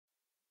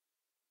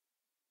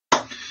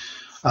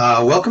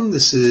Welcome.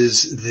 This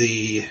is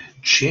the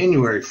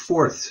January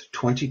 4th,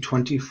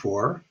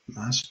 2024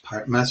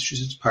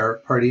 Massachusetts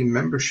Pirate Party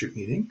membership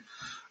meeting.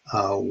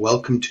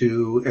 Welcome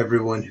to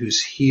everyone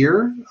who's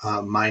here.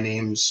 My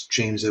name's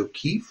James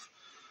O'Keefe,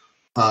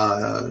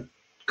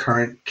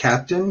 current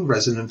captain,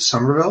 resident of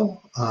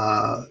Somerville.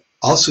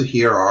 Also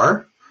here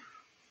are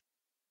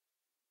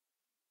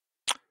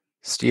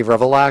Steve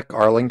Revelak,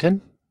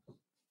 Arlington.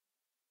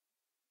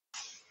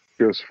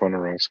 Joseph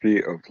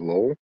Wojnarowski of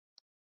Lowell.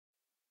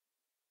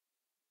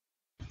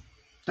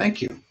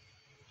 Thank you.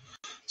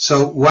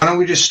 So why don't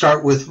we just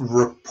start with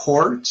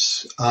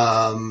reports?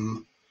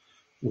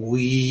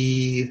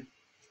 We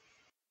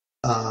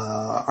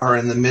are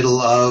in the middle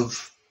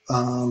of,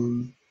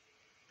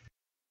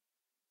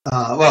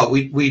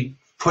 we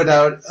put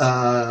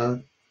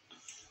out,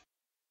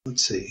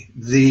 let's see,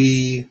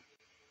 the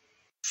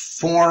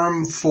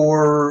form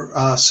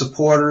for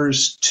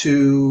supporters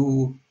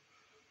to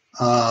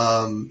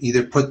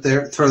either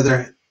throw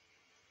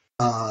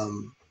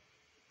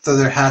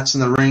their hats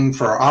in the ring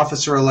for our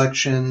officer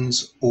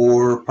elections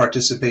or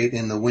participate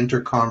in the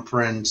winter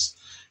conference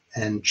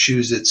and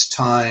choose its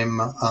time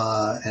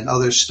and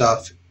other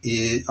stuff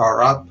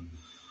are up.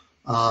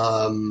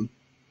 An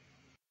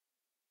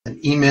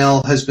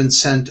email has been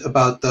sent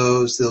about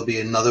those. There'll be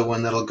another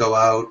one that'll go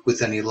out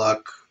with any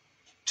luck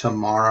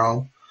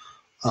tomorrow.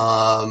 We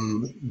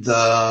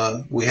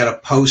had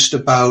a post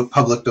about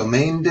Public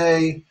Domain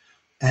Day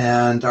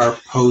and our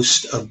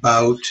post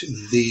about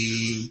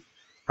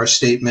our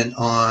statement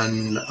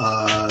on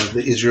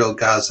the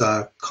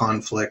Israel-Gaza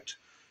conflict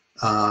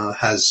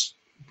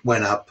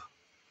went up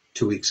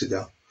 2 weeks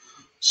ago.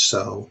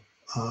 So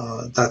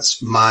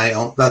that's my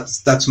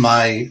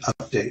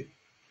update.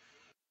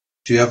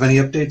 Do you have any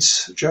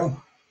updates,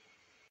 Joe?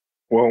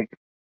 Well,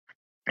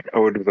 I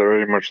would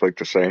very much like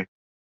to say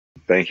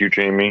thank you,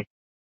 Jamie.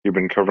 You've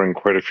been covering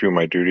quite a few of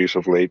my duties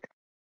of late.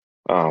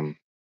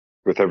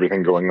 With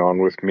everything going on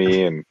with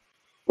me and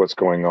what's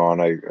going on,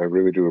 I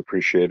really do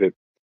appreciate it.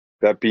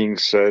 That being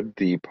said,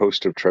 the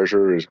post of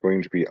treasurer is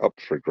going to be up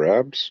for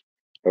grabs.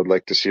 I would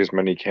like to see as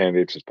many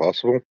candidates as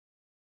possible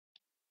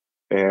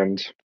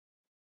and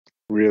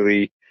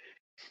really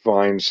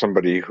find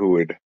somebody who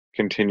would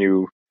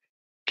continue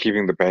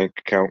keeping the bank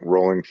account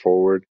rolling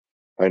forward.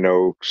 I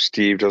know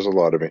Steve does a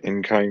lot of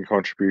in-kind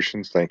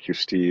contributions. Thank you,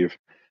 Steve.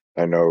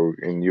 I know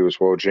in you as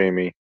well,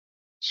 Jamie.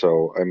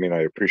 So, I mean,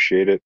 I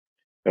appreciate it.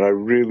 And I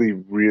really,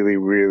 really,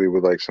 really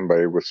would like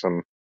somebody with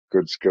some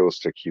good skills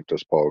to keep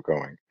this ball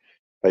going.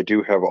 I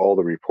do have all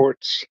the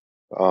reports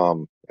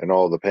and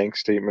all the bank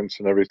statements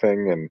and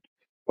everything and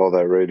all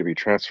that ready to be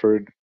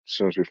transferred as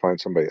soon as we find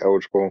somebody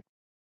eligible.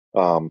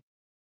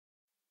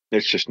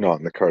 It's just not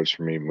in the cards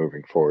for me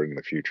moving forward in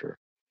the future.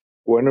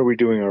 When are we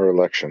doing our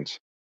elections?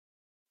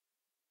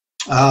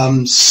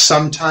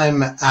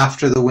 Sometime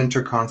after the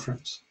winter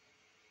conference.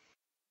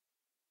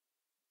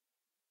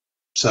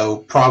 So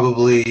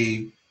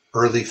probably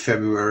early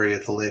February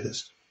at the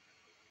latest.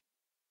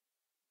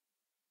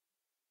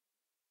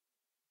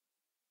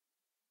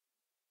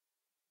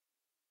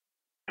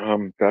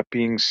 That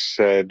being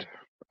said,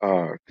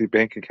 the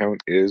bank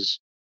account is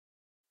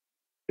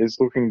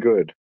looking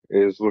good.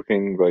 Is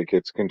looking like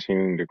it's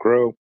continuing to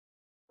grow.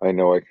 I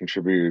know I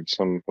contributed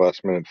some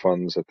last-minute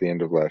funds at the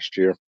end of last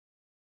year.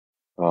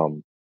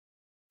 And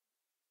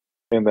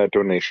that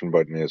donation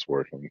button is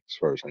working, as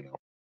far as I know.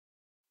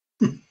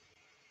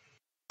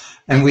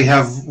 And we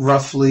have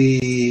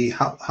roughly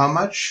how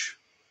much?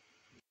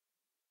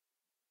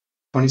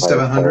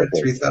 2,700,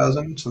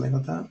 3,000, something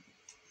like that.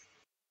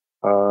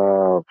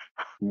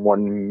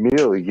 $1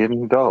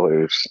 million.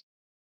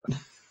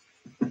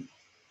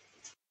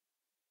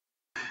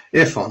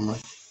 If only.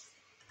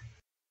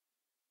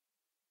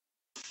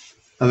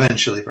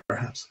 Eventually,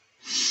 perhaps.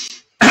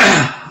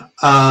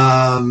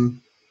 All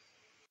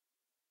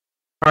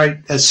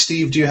right,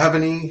 Steve, do you have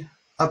any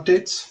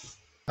updates?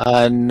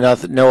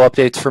 No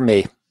updates for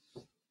me.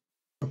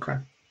 Okay,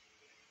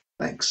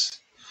 thanks.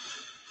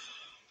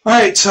 All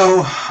right,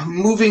 so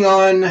moving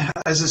on,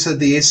 as I said,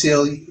 the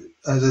ACLU,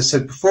 as I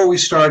said before we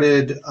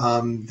started,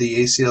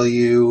 the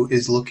ACLU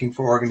is looking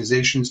for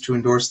organizations to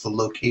endorse the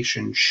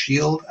Location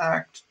Shield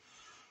Act.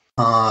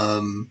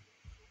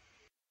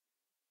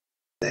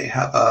 They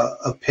have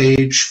a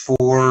page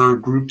for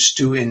groups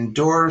to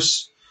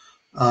endorse.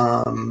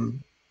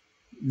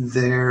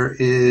 There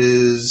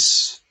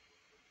is...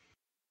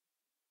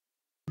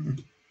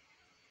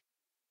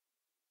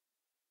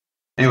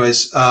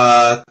 Anyways,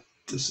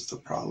 this is the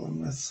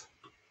problem with...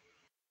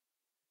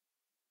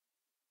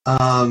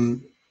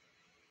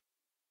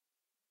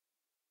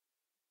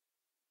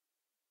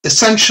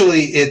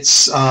 essentially,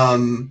 it's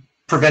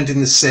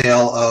preventing the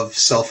sale of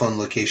cell phone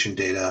location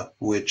data,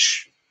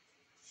 which,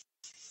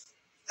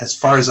 as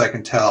far as I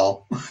can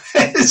tell,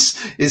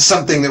 is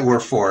something that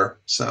we're for.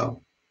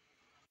 So,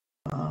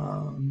 I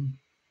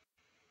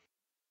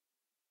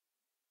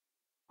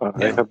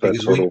have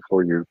that total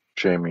for you,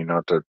 Jamie,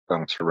 not to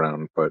bounce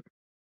around, but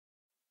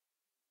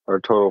our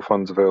total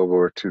funds available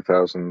are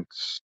 2,000.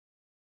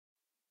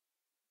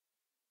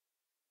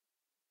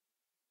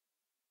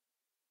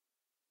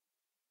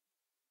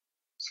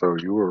 So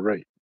you were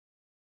right.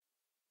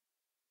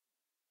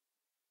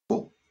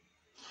 Cool.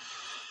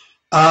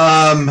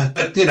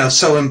 But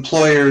so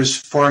employers,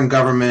 foreign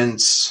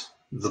governments,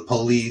 the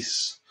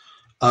police,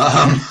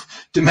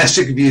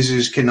 domestic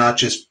abusers cannot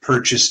just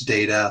purchase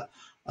data.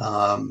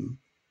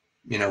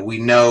 We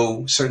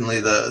know certainly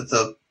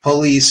the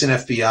police and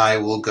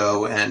FBI will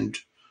go and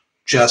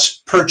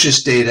just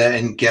purchase data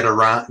and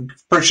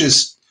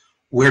purchase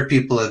where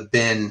people have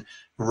been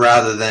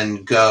rather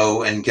than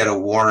go and get a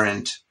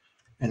warrant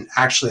and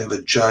actually have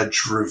a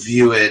judge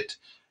review it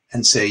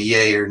and say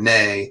yay or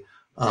nay.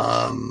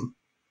 And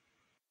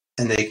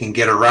they can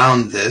get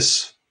around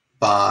this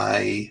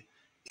by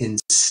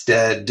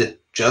instead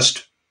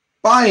just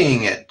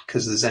buying it,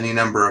 because there's any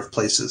number of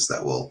places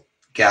that will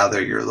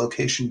gather your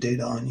location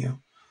data on you.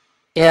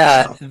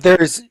 Yeah, so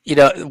there's,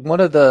 one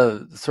of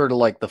the sort of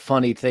like the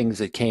funny things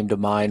that came to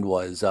mind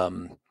was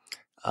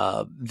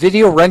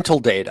video rental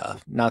data.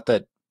 Not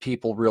that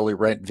people really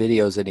rent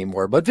videos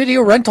anymore, but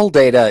video rental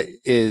data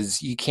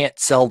you can't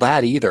sell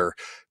that either.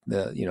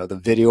 The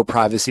Video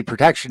Privacy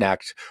Protection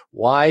Act.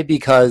 Why?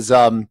 Because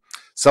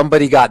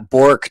somebody got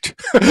borked.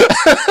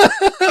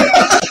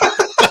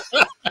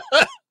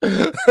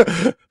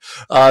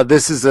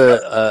 This is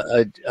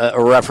a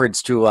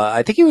reference to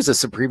I think he was a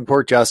Supreme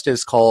Court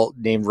justice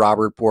named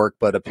Robert Bork,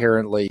 but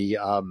apparently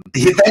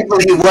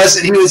thankfully he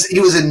wasn't. He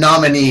was a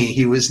nominee.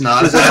 He was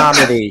not a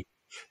nominee.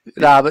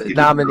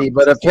 Nominee,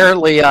 but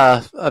apparently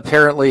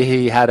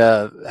he had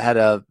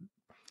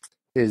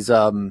his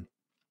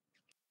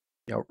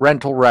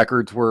rental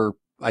records were,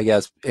 I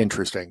guess,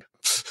 interesting.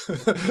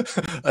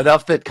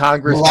 Enough that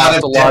Congress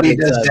passed a law that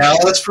said,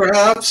 Dallas,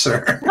 perhaps,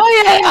 or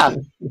oh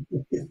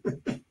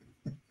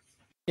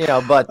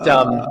yeah. But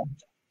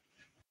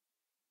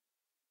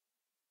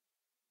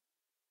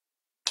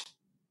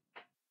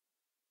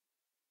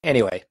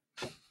anyway.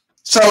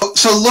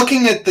 So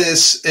looking at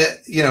this,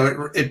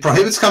 it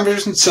prohibits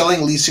companies from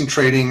selling, leasing,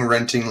 trading,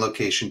 renting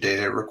location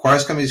data. It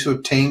requires companies to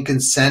obtain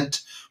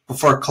consent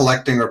before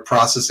collecting or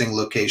processing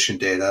location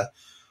data,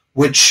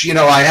 which,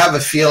 I have a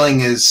feeling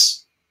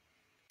it's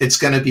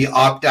going to be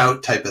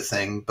opt-out type of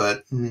thing.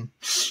 But,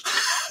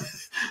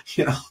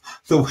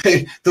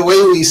 the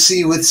way we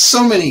see with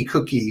so many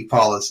cookie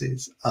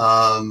policies,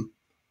 or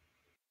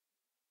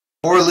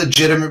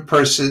legitimate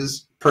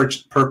purposes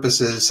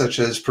such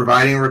as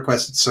providing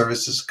requested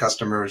services to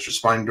customers,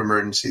 responding to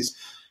emergencies,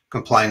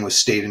 complying with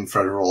state and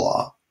federal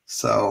law.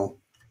 So,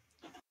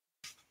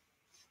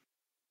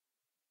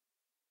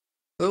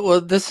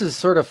 well, this is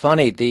sort of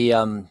funny.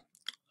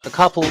 A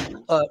couple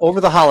over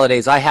the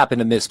holidays, I happened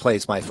to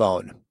misplace my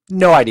phone.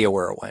 No idea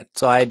where it went,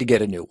 so I had to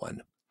get a new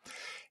one.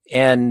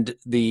 And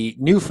the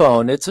new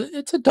phone, it's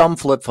a dumb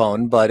flip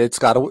phone, but it's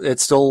still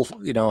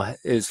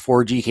is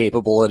 4G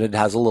capable, and it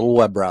has a little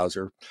web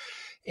browser.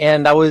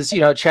 And I was,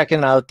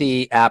 checking out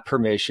the app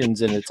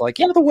permissions, and it's like,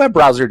 the web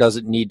browser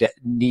doesn't need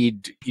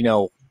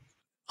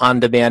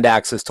on-demand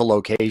access to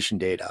location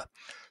data.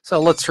 So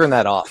let's turn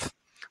that off.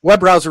 Web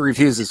browser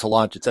refuses to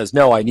launch. It says,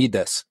 no, I need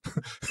this.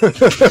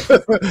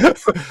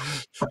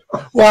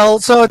 Well,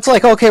 so it's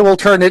like, okay, we'll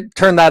turn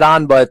that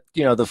on, but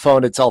the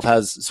phone itself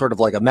has sort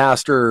of like a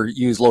master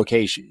use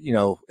location,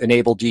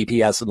 enable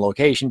GPS and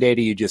location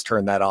data. You just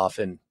turn that off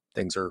and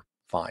things are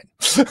fine.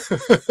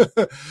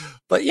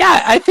 But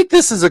yeah, I think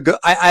this is a good,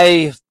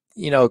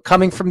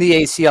 coming from the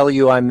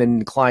ACLU, I'm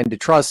inclined to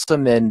trust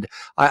them. And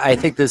I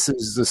think this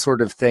is the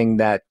sort of thing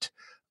that,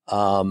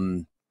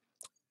 I'm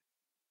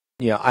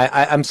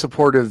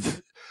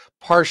supportive,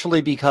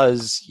 partially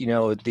because,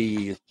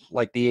 the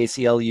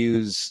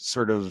ACLU's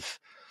sort of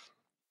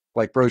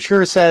like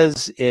brochure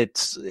says,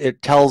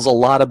 it tells a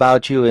lot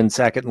about you. And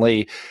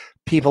secondly,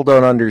 people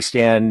don't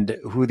understand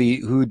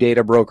who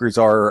data brokers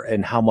are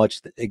and how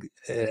much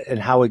and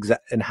how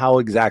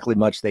exactly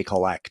much they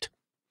collect.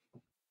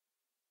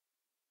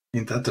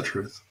 Ain't that the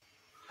truth?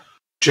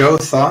 Joe,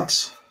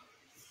 thoughts?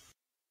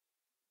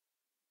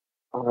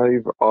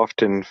 I've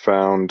often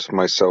found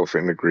myself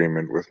in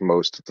agreement with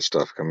most of the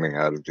stuff coming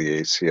out of the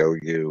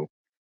ACLU,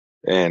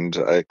 and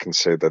I can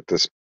say that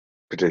this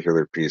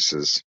particular piece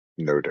is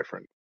no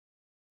different.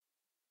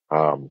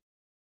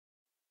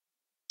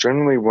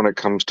 Generally, when it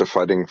comes to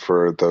fighting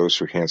for those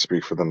who can't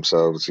speak for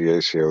themselves, the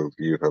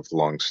ACLU have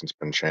long since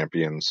been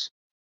champions.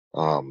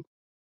 I've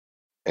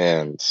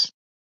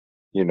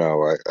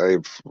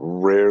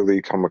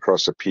rarely come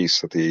across a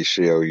piece that the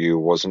ACLU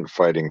wasn't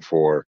fighting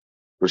for,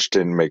 which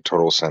didn't make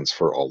total sense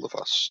for all of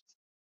us.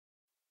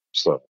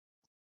 So,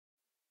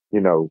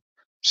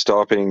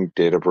 stopping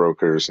data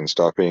brokers and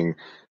stopping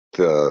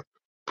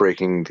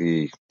breaking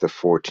the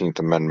 14th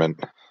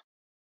Amendment,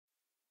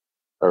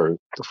 or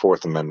the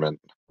Fourth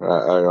Amendment.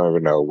 I don't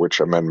even know which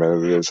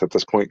amendment it is at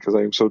this point because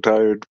I am so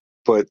tired.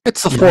 But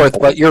it's the fourth,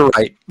 but you're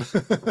right.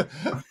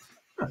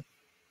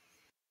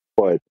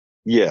 But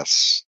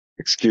yes,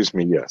 excuse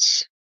me,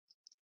 yes.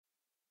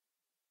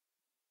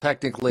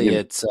 Technically,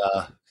 it's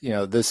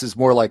this is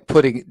more like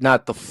putting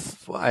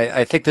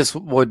I think this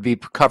would be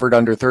covered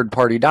under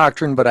third-party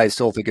doctrine, but I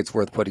still think it's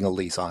worth putting a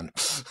lease on.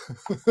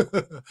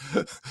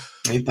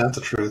 Ain't that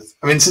the truth?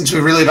 I mean, since we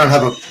really don't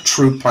have a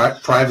true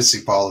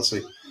privacy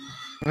policy.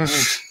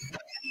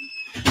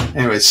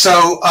 Anyway,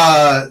 so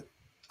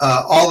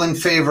all in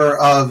favor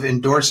of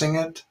endorsing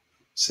it,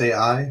 say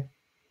aye.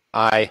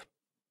 Aye.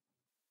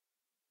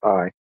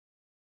 Aye.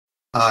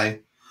 Aye.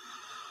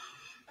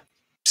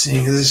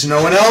 Seeing there's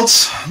no one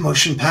else,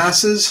 motion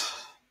passes.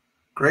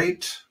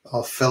 Great.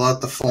 I'll fill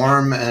out the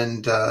form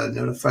and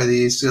notify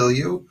the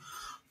ACLU.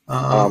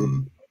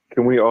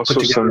 Can we also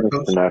send it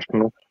to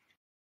national?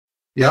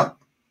 Yep.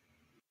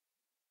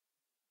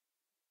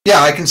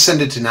 Yeah, I can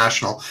send it to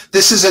national.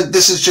 This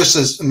is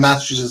just a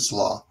Massachusetts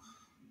law.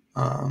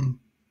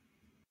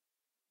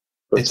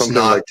 It's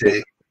not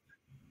like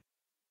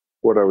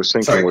what I was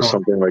thinking was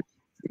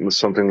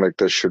something like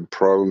this should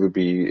probably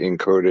be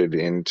encoded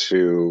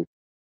into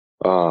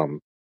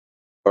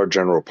our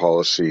general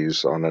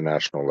policies on a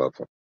national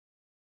level.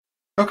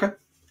 Okay.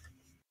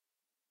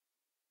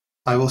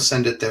 I will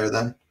send it there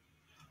then.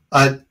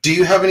 Do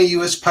you have any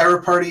U.S.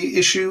 Pirate Party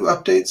issue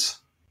updates?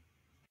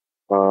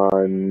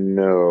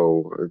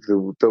 No.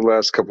 The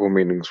last couple of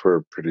meetings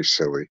were pretty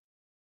silly.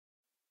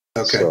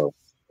 Okay. So,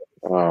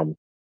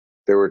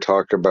 they were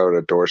talking about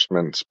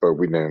endorsements, but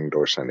we didn't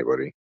endorse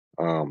anybody.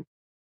 And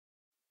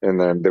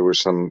then there were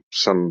some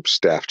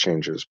staff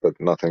changes, but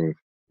nothing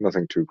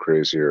too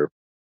crazy or,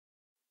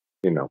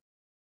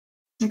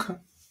 Okay.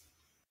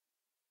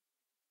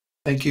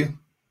 Thank you.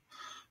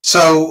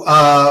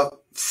 So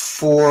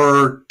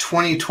for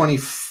 2020,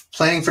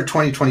 planning for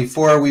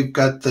 2024, we've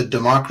got the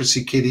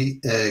Democracy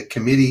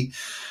Committee,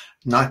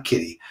 not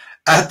Kitty,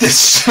 at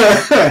this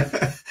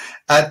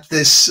at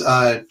this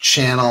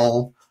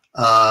channel,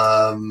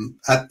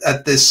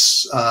 at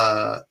this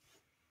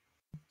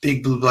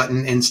Big Blue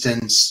Button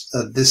instance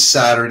this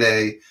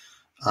Saturday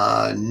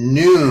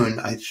noon,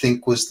 I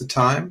think was the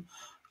time.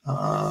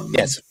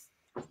 Yes.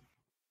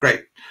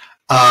 Great.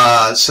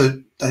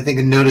 So I think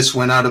a notice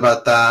went out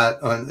about that.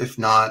 If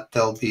not,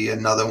 there'll be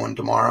another one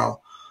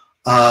tomorrow.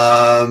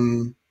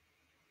 And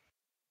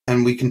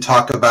we can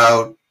talk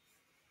about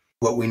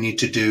what we need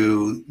to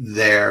do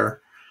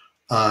there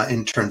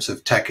in terms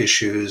of tech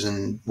issues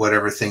and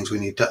whatever things we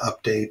need to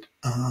update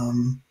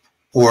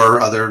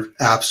or other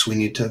apps we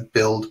need to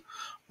build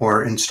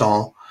or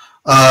install.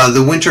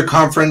 The winter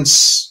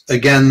conference,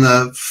 again,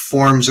 the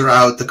forms are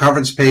out. The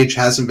conference page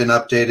hasn't been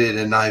updated,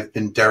 and I've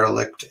been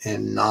derelict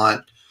in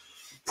not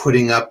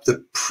putting up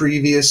the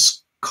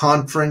previous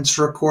conference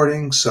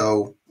recording,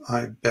 so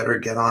I better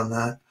get on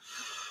that.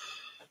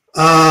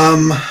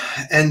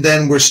 And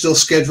then we're still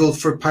scheduled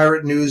for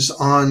Pirate News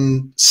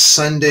on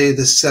Sunday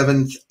the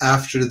 7th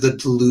after the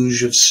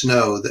deluge of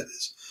snow that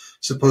is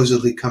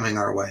supposedly coming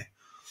our way.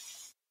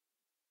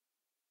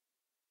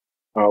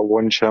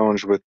 One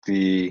challenge with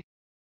the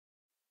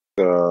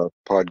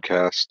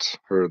podcast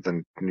or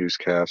the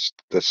newscast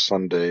this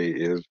Sunday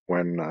is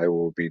when I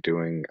will be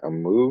doing a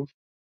move.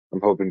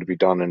 I'm hoping to be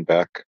done and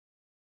back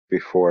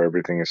before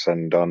everything is said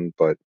and done,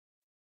 but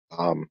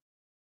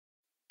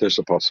there's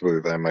a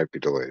possibility that I might be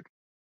delayed,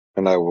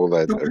 and I will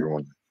let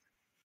everyone.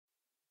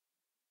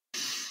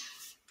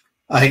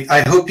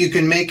 I hope you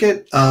can make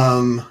it.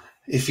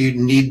 If you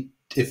need,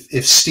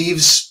 if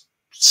Steve's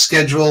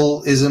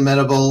schedule is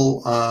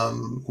amenable,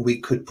 we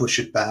could push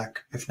it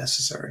back if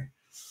necessary.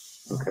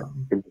 Okay.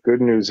 The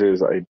good news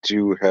is I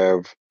do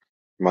have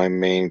my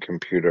main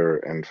computer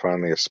and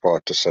finally a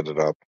spot to set it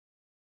up.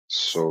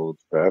 So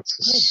that's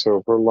a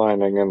silver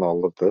lining in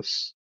all of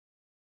this.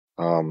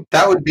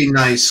 That would be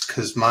nice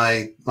because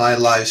my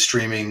live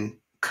streaming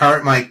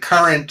my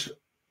current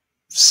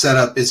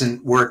setup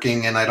isn't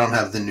working, and I don't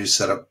have the new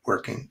setup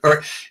working,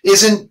 or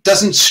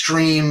doesn't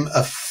stream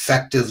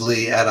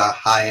effectively at a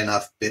high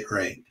enough bit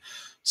rate.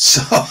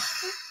 So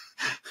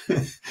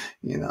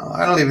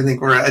I don't even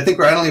think we're at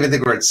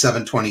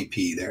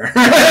 720p there.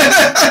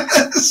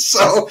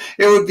 So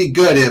it would be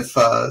good if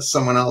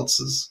someone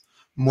else's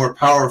more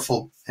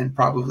powerful and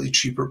probably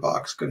cheaper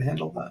box could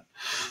handle that.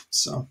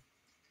 So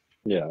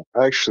yeah,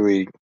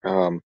 actually,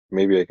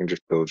 maybe I can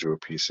just build you a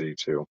PC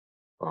too.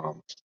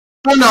 Oh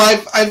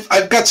no,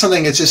 I've got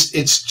something. It's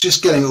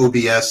just getting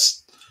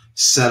OBS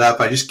set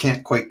up. I just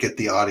can't quite get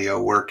the audio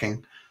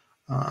working.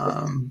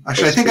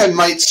 Actually, I think I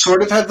might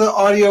sort of have the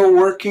audio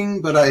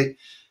working, but I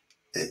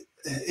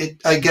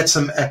get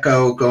some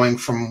echo going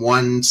from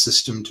one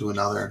system to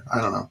another.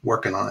 I don't know.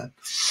 Working on it.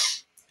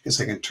 I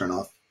guess I can turn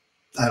off.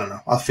 I don't know.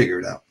 I'll figure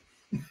it out.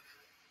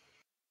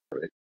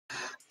 Right.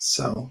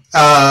 So,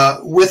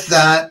 with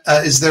that,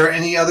 is there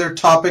any other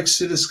topics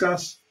to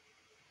discuss?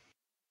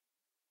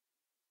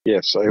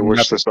 Yes, I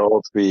wish this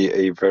all to be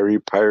a very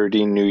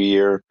piratey new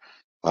year.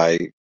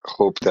 I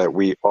hope that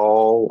we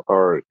all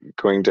are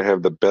going to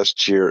have the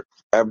best year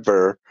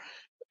ever,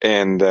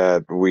 and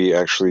that we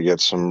actually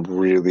get some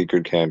really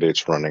good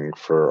candidates running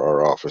for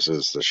our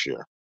offices this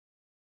year.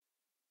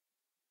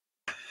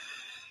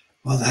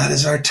 Well, that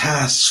is our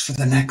task for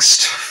the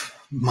next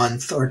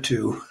month or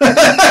two.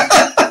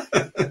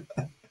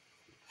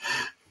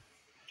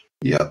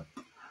 Yep.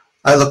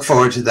 I look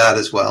forward to that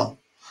as well.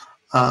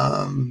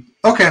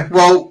 Okay,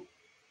 well,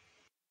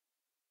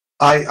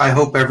 I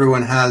hope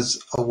everyone has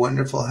a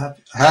wonderful,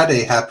 had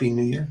a happy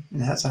New Year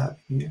and has a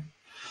happy New Year.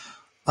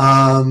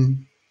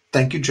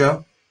 Thank you,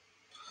 Joe.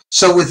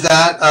 So with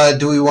that,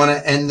 do we want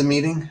to end the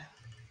meeting?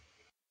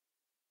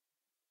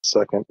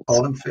 Second.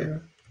 All in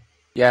favor?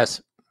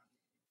 Yes.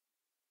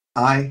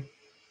 Aye.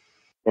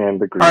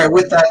 And agree. All right,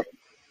 with that,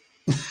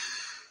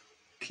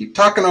 keep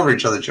talking over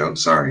each other, Joe.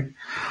 Sorry.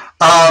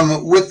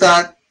 With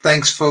that,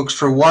 thanks, folks,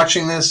 for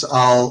watching this.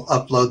 I'll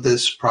upload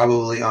this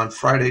probably on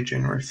Friday,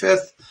 January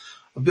 5th,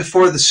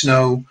 before the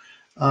snow.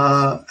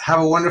 Have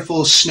a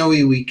wonderful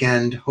snowy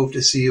weekend. Hope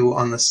to see you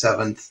on the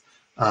 7th.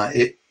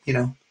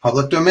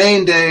 Public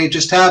domain day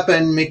just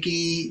happened.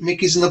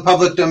 Mickey's in the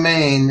public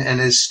domain, and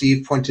as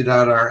Steve pointed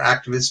out, our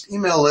activist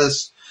email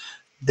list,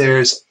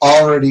 there's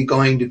already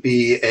going to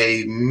be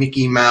a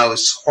Mickey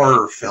Mouse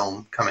horror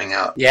film coming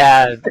out.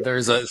 Yeah,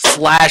 there's a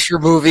slasher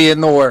movie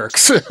in the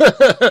works.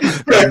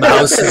 The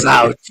mouse is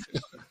out.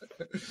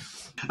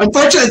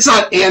 Unfortunately, it's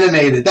not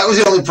animated. That was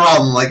the only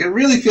problem. Like, I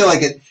really feel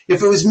like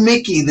if it was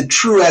Mickey, the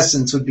true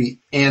essence would be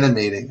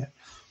animating it.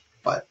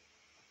 But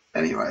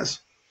anyways,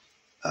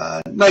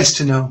 nice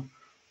to know.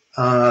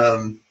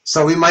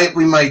 So we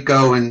might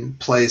go and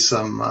play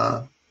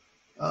some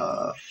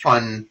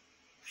fun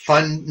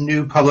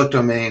new public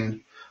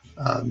domain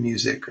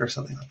music or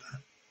something like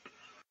that.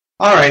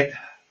 All right.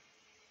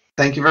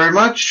 Thank you very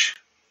much.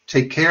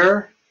 Take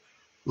care.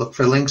 Look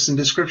for links and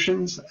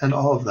descriptions and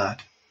all of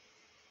that.